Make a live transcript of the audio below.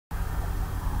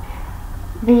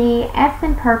The S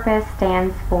in purpose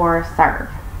stands for serve.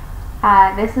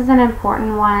 This is an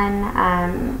important one.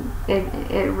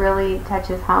 It really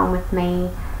touches home with me.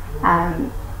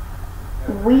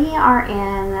 We are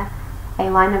in a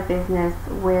line of business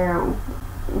where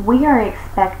we are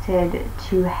expected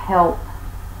to help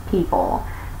people.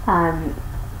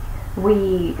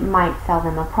 We might sell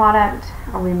them a product,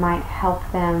 or we might help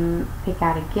them pick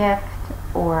out a gift,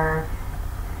 or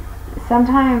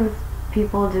sometimes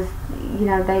people just,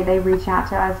 they reach out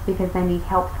to us because they need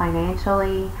help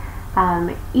financially.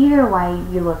 Either way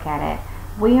you look at it,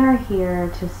 we are here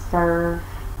to serve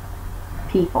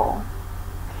people.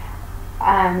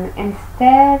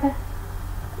 Instead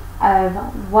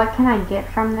of what can I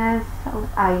get from this,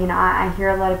 I hear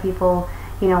a lot of people,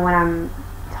 when I'm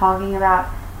talking about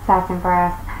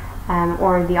sassafras,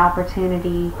 or the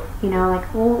opportunity,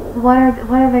 like, well, what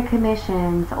are the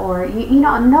commissions, or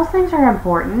and those things are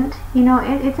important.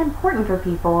 It's important for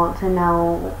people to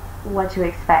know what to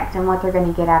expect and what they're going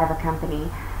to get out of a company.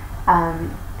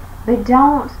 But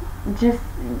don't just,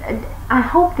 I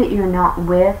hope that you're not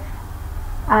with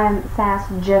SAS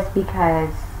just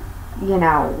because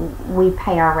we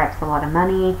pay our reps a lot of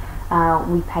money,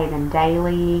 we pay them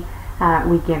daily,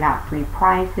 we give out free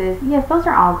prizes. Yes, those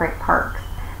are all great perks,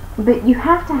 but you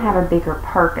have to have a bigger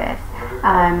purpose.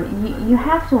 You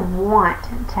have to want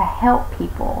to help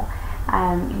people.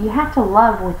 You have to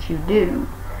love what you do.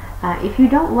 If you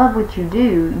don't love what you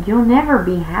do, you'll never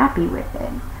be happy with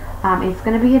it. It's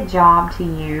going to be a job to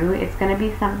you. It's going to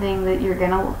be something that you're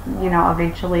going to,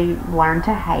 eventually learn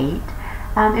to hate.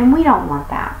 And we don't want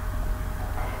that.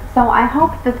 So I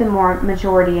hope that the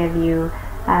majority of you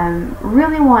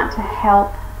really want to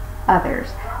help others.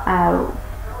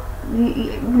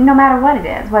 No matter what it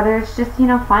is, whether it's just,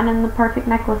 finding the perfect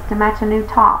necklace to match a new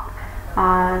top,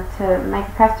 to make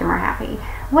a customer happy.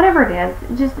 Whatever it is,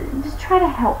 just try to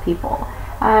help people.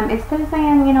 Instead of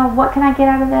saying, what can I get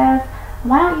out of this?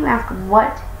 Why don't you ask,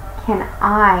 what can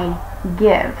I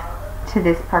give to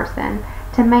this person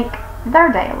to make their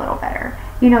day a little better?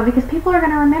 Because people are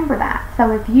going to remember that.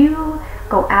 So if you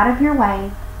go out of your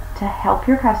way to help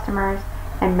your customers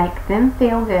and make them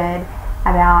feel good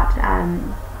about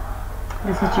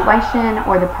the situation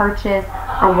or the purchase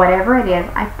or whatever it is,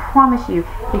 I promise you,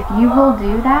 if you will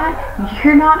do that,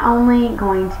 you're not only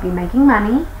going to be making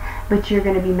money, but you're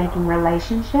going to be making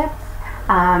relationships,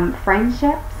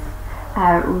 friendships,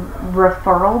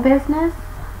 referral business,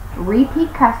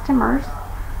 repeat customers,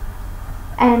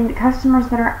 and customers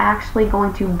that are actually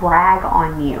going to brag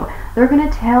on you. They're going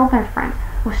to tell their friends,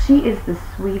 well, she is the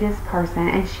sweetest person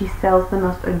and she sells the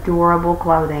most adorable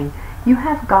clothing. You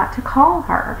have got to call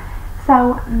her.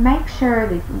 So make sure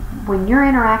that when you're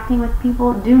interacting with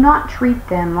people, do not treat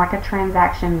them like a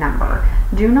transaction number.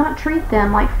 Do not treat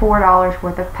them like $4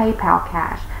 worth of PayPal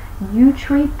cash. You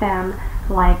treat them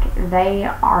like they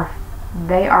are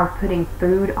putting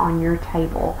food on your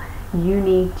table. You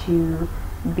need to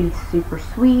be super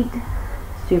sweet,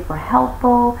 super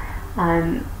helpful,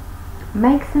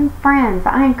 make some friends.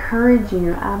 I encourage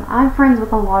you. I'm friends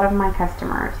with a lot of my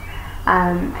customers.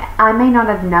 I may not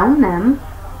have known them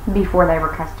before they were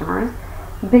customers,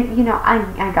 but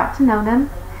I got to know them.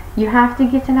 You have to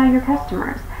get to know your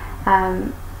customers,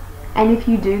 and if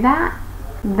you do that,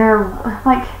 they're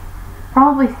like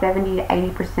probably 70 to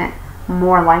 80%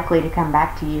 more likely to come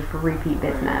back to you for repeat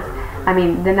business. I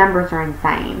mean, the numbers are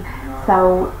insane.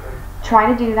 So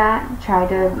try to do that. Try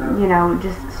to,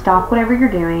 just stop whatever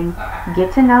you're doing.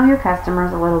 Get to know your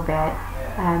customers a little bit.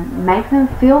 Make them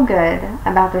feel good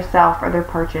about their self or their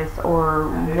purchase or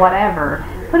whatever.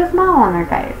 Put a smile on their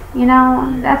face.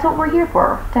 That's what we're here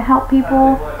for. To help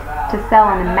people, to sell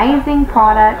an amazing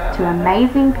product to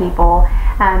amazing people.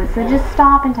 So just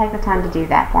stop and take the time to do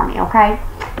that for me, okay?